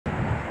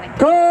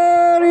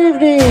Good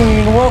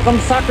evening! Welcome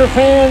soccer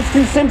fans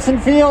to Simpson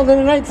Field in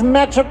tonight's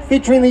matchup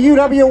featuring the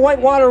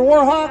UW-Whitewater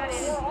Warhawks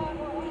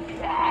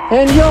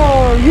and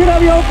your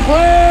UW-Eau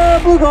Claire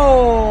Blue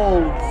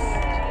Golds.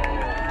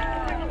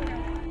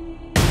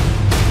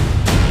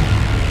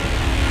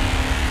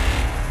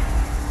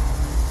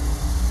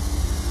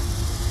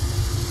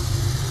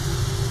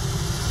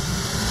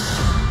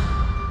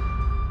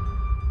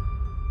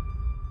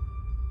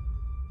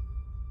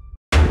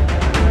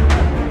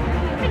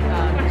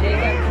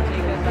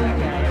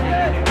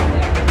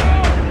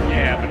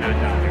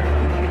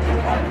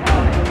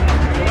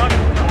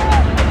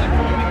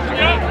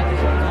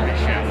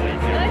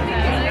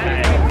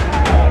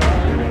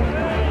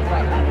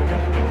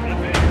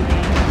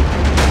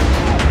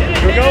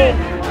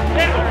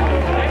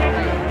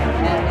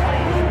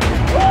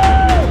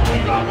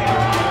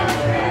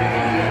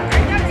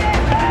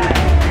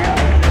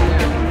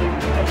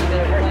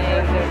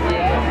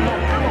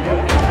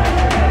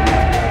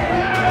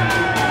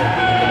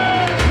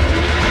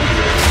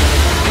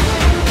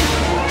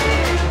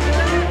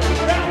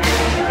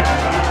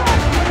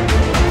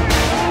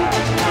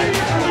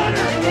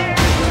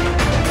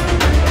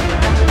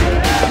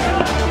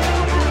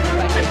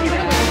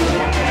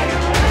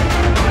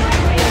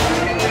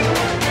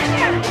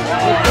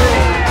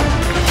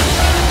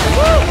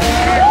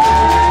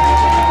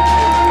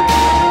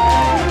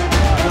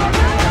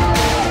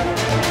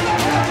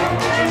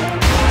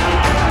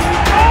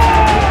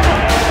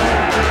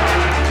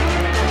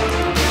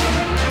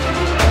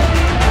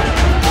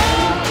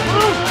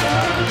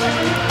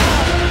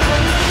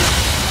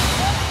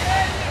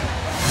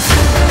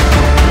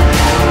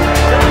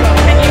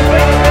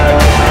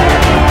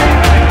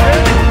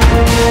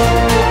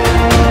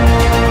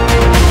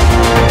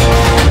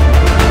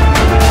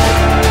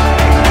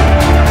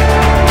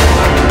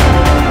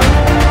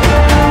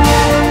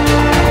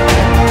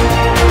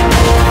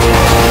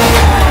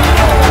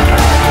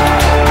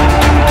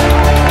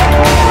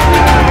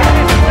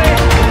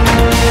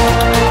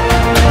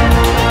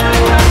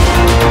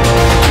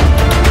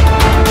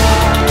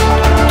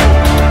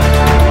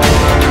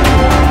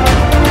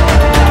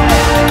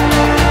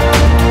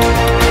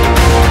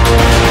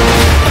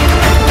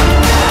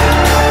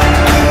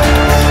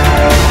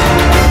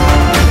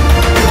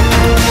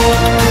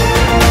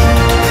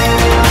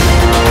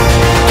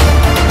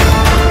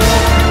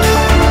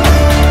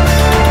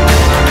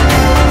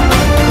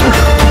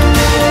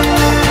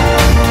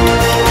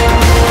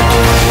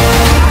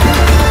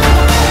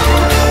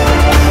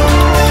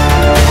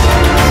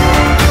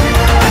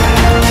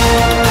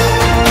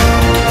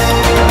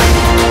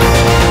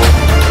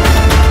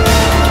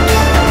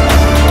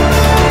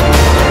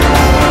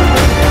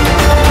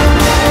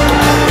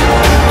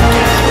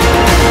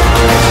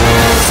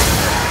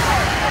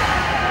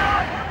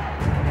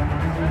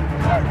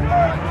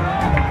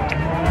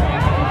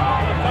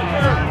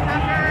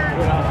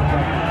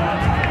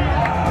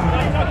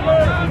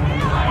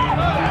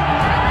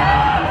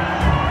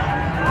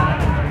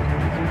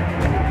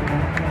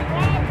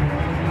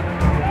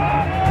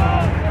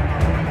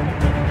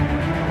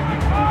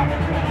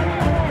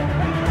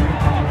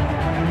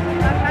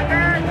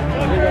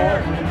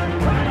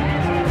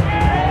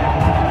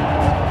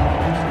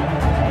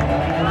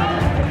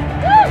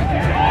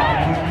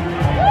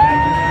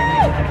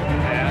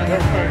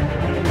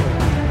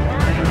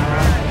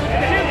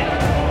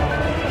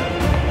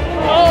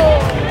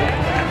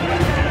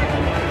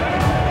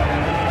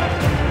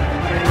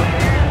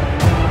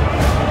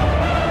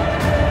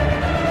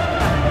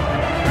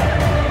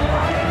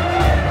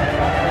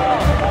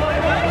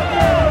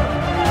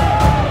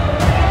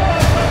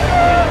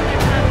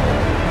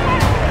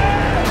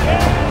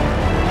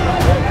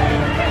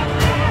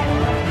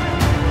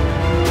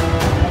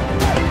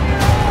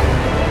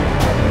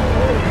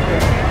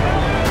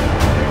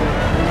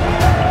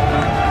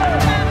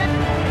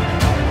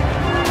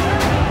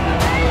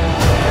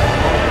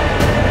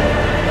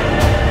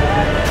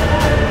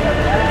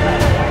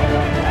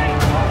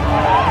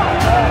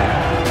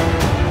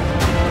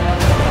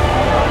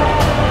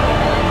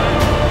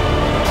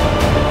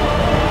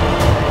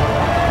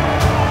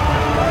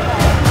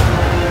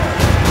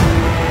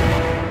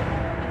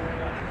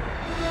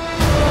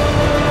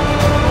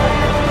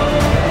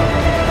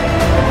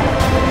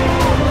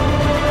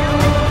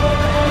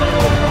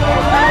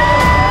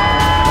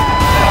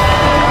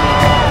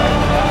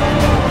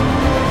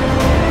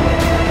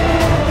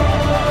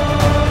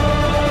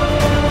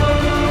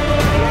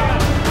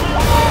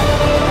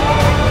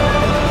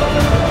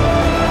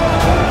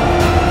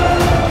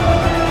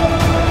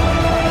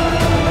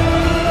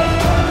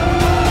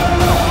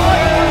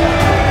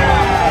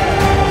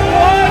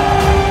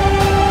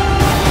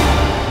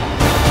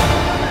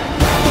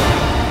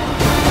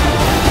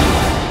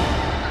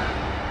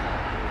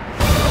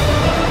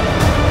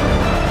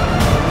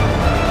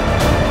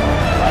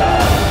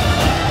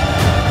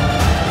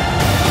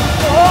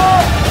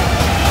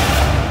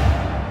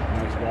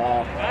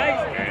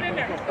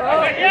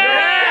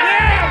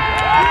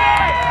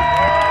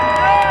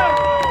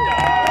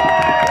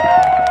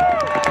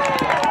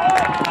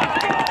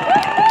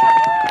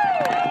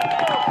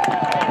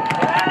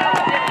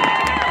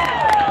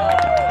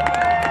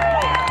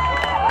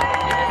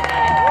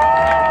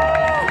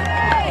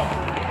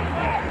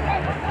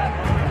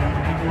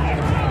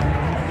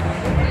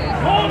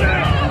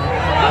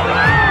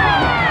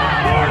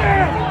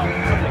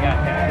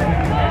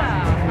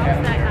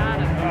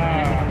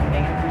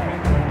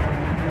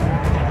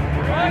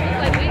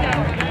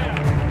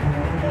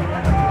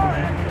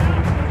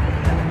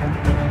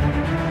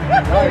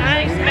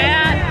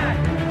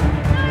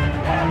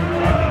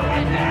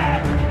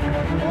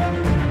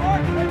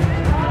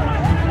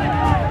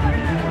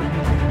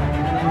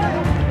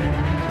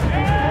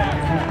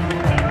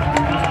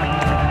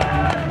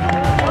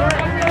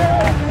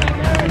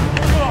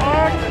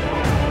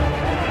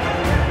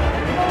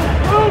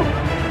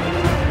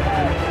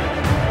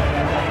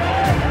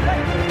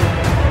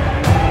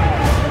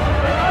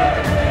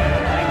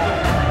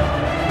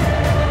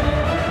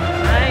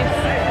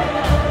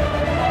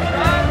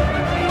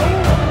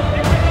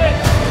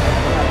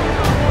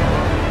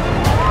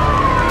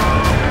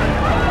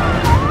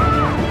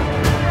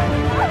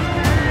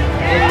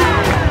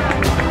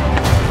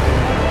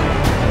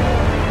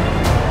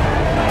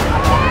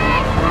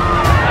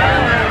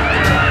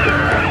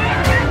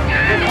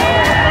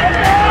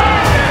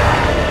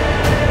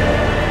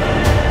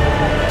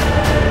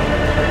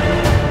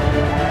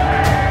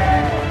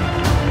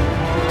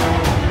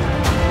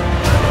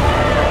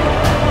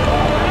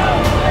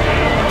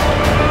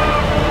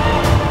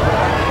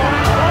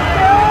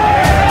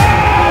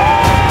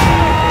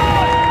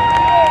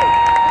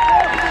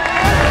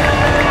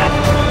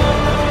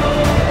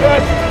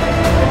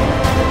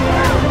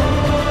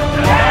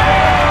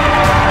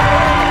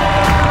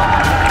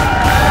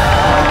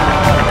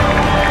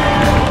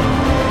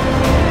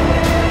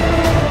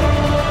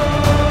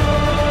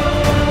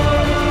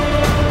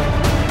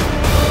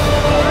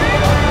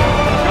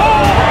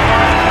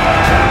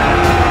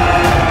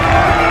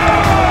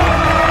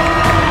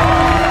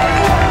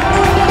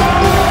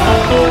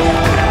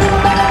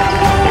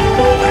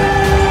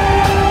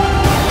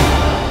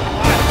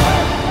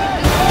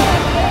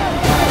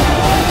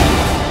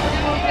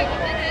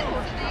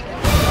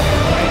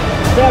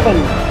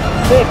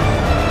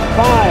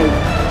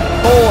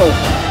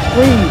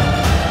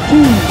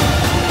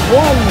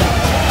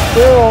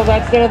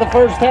 That's the end of the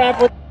first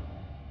half. With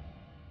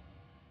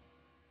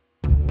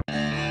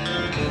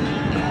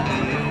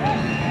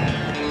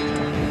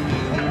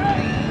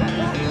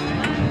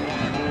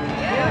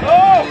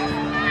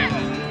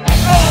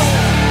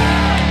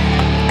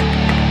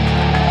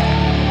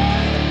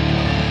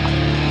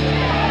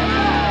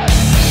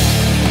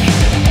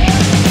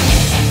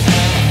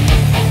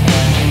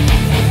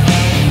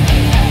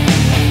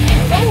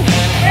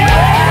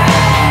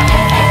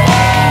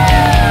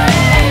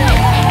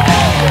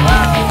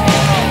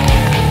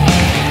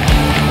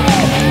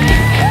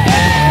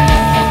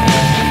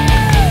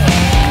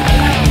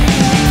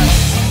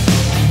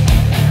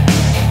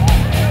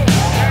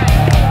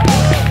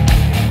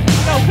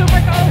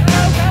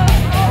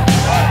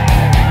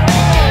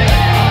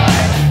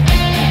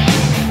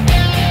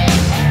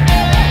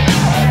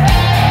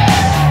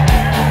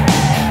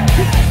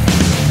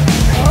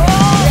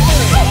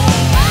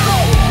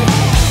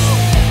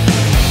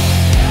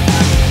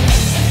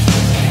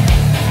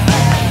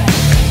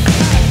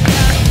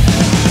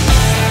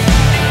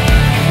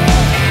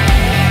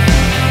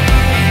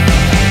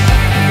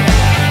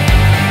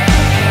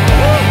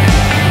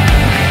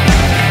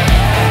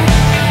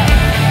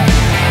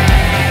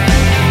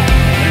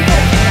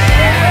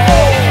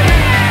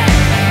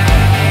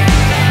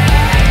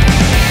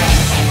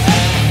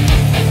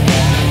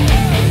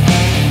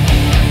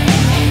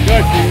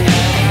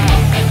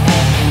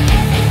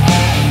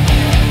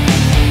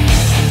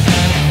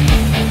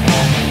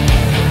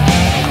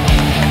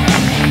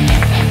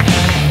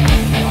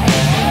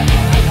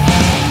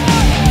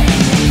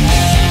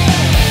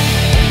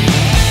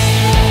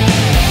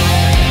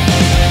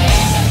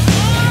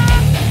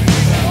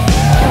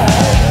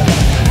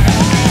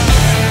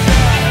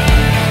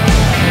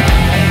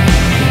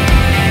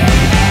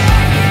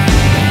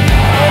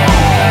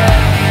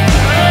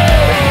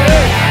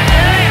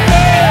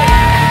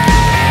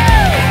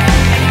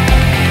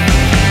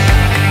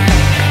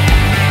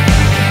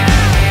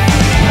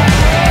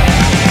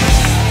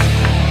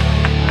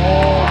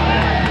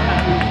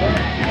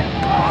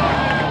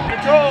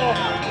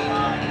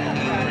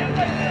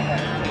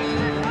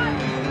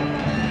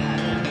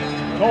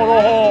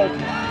Total hold.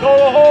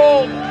 Total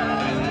hold.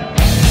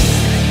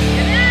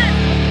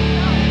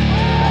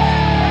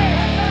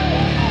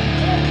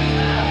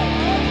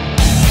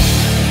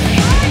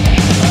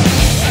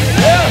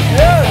 Yes,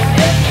 yes.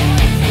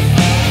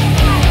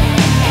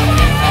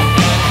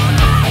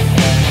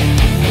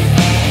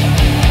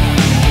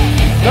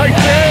 Nice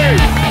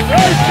save.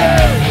 Nice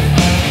save.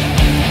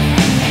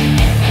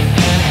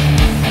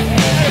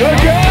 Good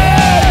job.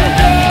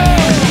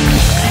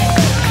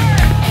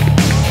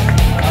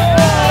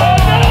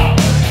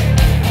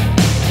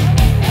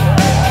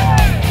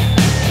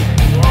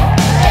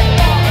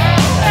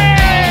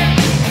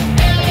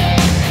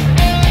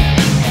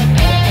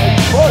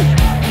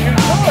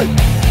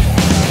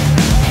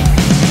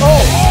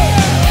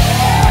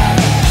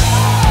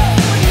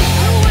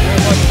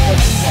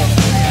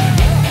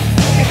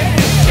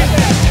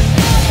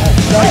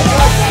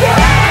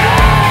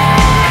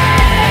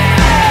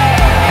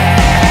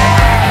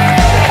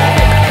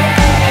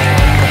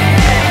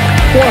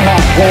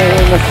 Warhawks goal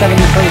in the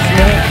 71st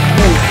minute.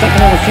 His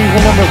second of the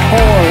season, number 4,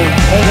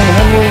 Hayden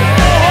Henry.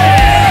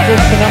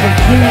 Assist to number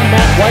 2,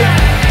 Matt White.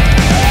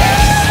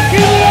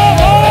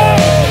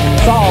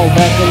 Saul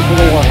back in for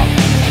the Warhawks.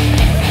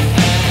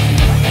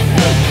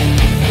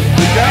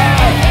 Good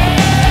job.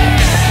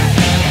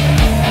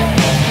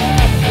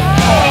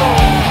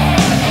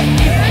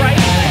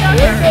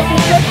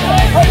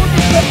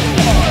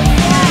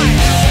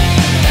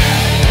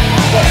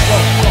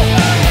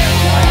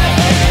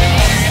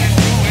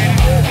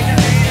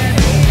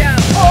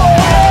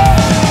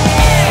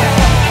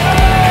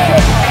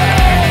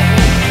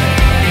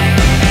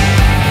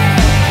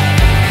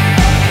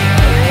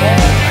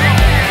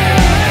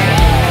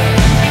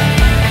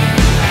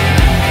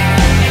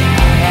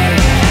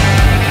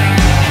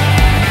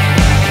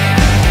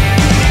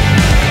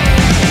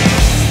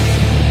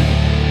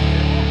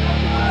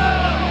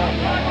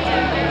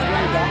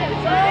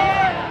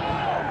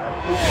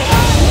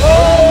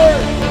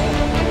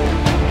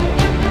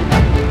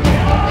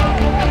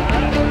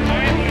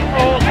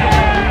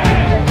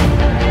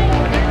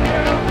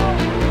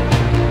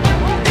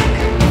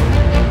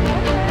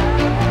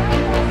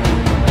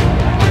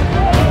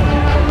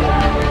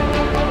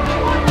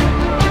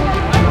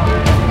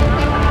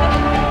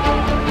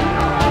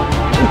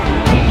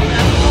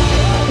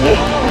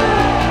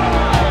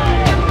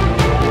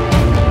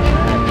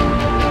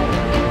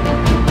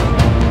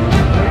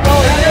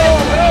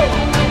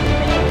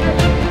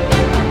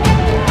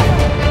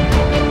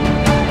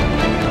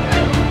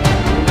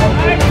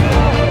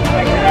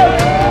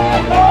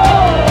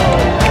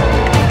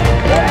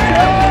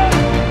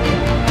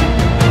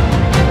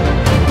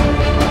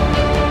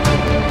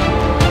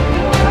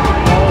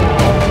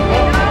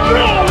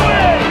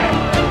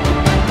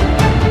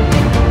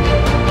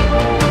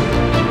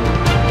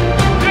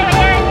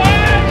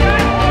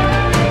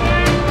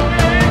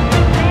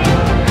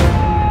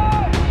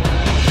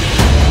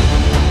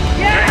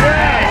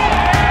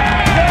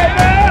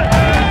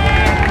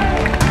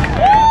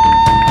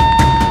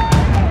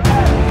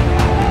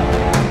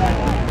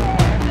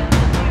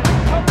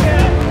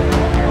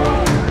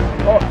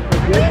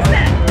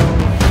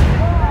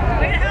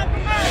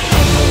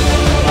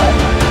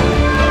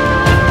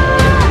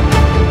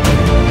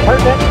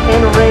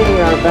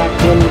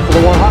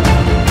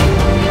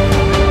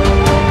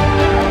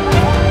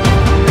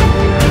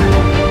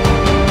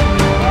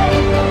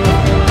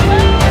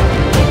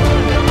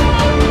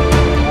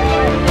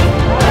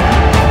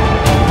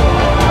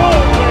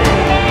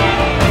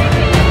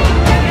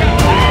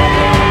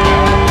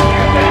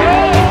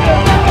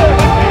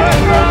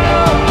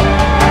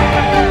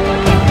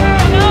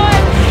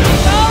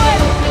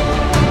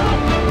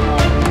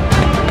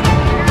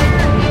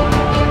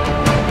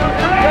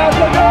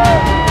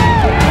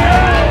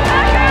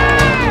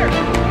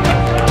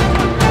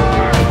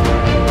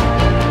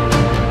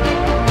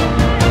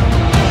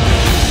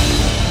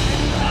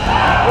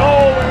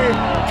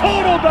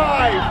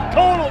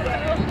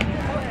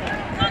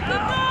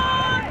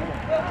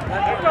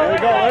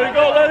 go, let it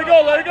go, let it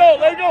go, let it go,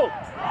 let it go.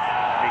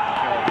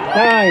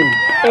 9,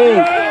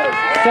 8,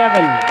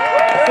 7,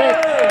 6,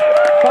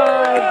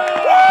 5,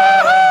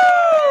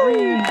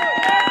 3,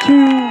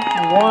 2,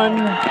 1,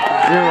 0.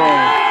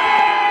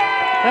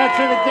 That's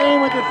it, the game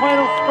with your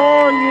final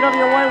score,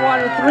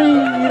 UW-Whitewater 3,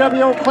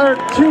 UW-Eau Claire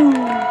 2.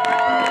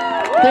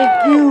 Thank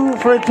you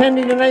for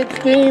attending tonight's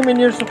game and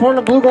your support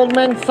of Blue Gold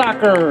men's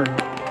soccer.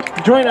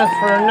 Join us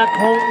for our next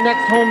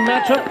home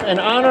matchup and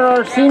honor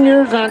our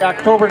seniors on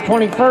October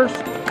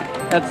 21st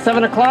at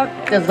 7 o'clock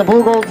as the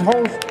Blue Golds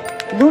host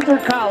Luther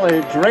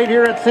College right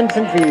here at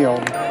Simpson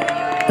Field.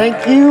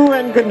 Thank you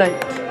and good night.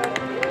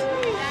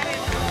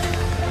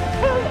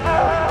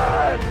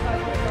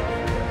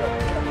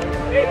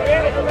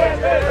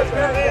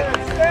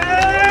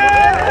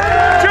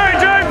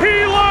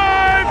 JJP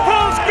live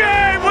post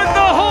game with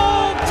the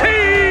whole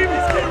team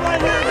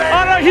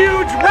on a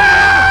huge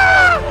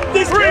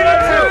win.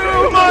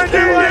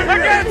 3-2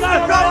 against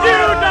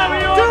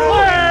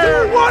UW-Whitewater.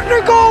 Two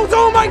wonder goals!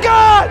 Oh my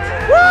God!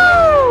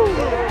 Woo!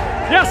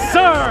 Yes,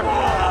 sir.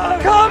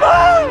 Come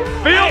on!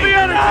 Feel the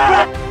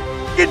energy.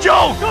 Get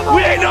Joe!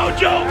 We ain't no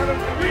joke!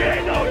 We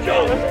ain't no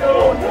joke!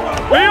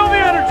 Feel the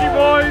energy,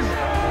 boys.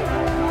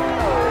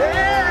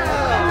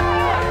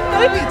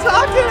 They be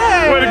talking,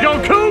 hey! Way to go,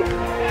 Coop.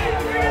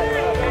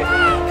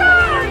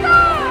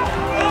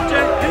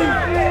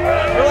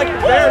 We're like the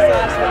Bears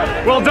last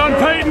night. Well done,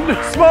 Peyton.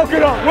 Smoke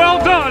it up! Well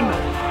done.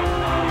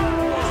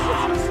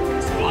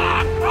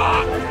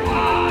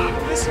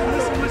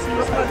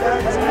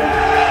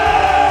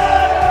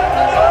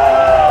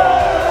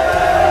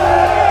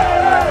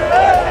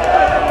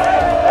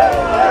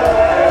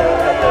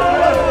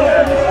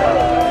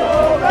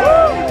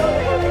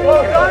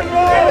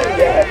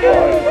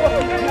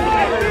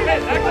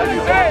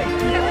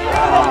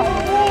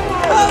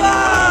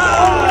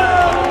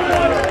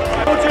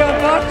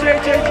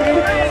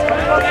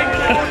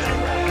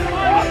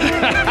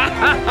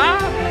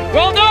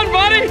 Well done,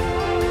 buddy.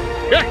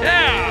 Yeah.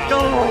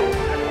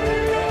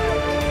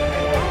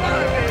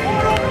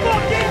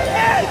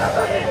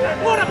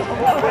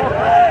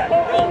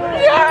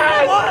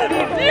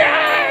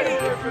 Yes!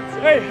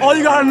 Hey, all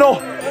you gotta know,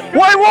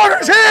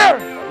 Whitewater's here!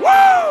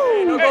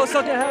 Woo! No goal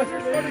second half.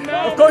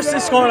 Of course, they're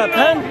scoring a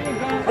pen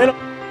and a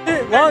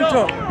long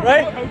throw,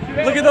 right?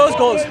 Look at those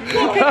goals.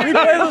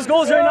 Replay those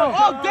goals right now.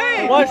 Oh,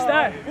 dang! Watch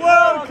that.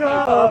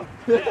 Welcome.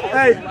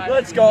 Hey,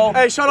 let's go.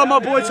 Hey, shout out my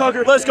boy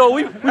Tucker. Let's go.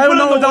 We put in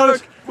the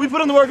work. We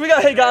put in the work. We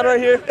got Hagon right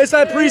here. It's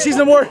that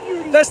preseason work.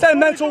 That's that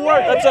mental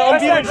work. That's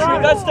unbeaten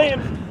streak. That's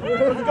staying.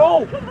 Let's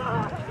go.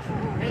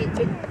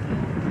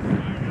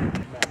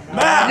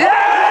 Matt.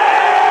 Yeah!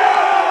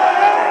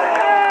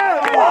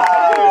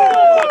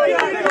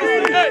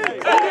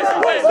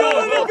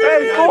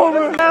 Hey,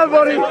 over,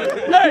 buddy.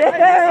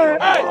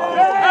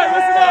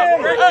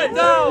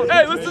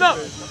 Hey, listen up.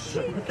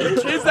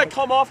 The kids that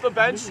come off the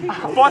bench,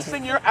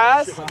 busting your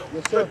ass,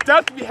 the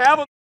depth we have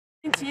on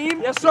the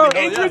team, Yes, sir.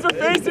 the injuries we're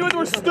facing with,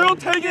 we're still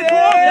taking it.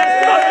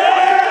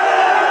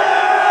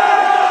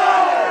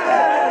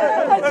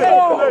 Let's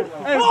go.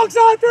 Hawks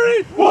on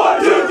 3.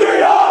 1, 2,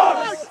 3,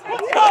 Hawks!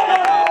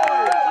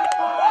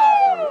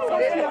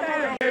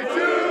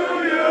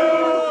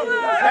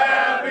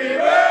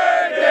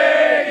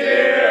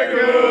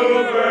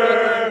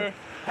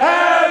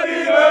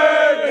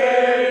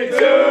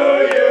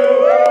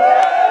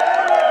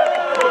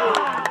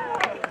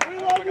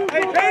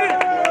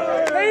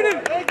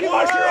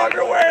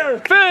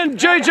 Finn,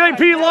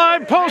 JJP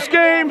live post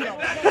game.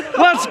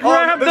 Let's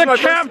grab the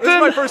captain. This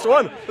is my first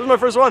one. This is my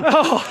first one.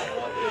 Oh,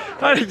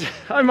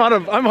 I'm out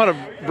of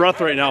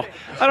breath right now.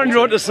 I don't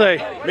know what to say.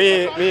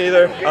 Me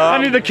either.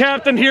 I need the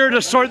captain here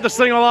to sort this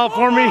thing all out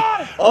for me.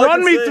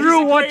 Run me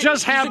through what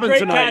just happened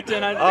tonight.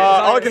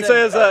 All I can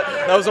say is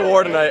that was a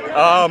war tonight.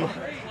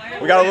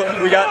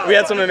 We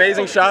had some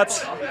amazing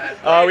shots.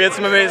 We had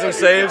some amazing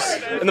saves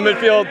in the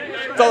midfield.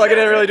 Felt like I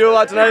didn't really do a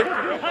lot tonight,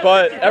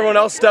 but everyone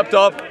else stepped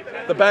up.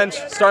 The bench,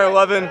 starting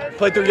 11,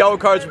 played through yellow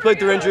cards, we played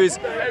through injuries,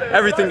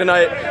 everything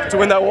tonight to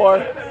win that war.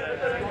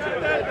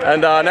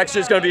 And next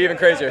year's going to be even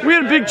crazier. We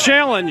had a big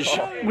challenge.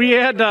 We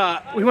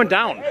went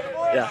down.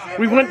 Yeah.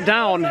 We went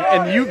down,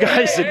 and you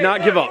guys did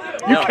not give up.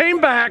 You came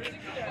back,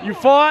 you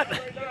fought.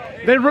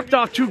 They ripped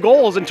off 2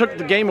 goals and took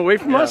the game away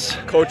from us.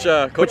 Coach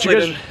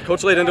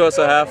laid into us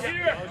at half,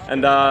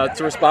 and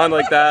to respond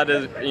like that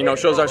is,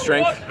 shows our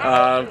strength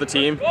of the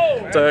team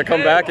to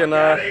come back and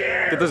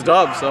get this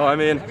dub. So I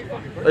mean,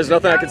 there's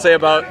nothing more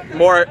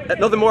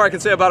I can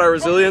say about our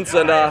resilience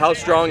and how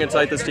strong and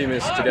tight this team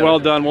is together. Well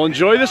done. Well,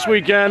 enjoy this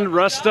weekend.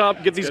 Rest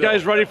up. Get these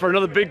guys ready for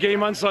another big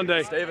game on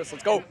Sunday. Davis,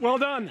 let's go. Well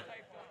done.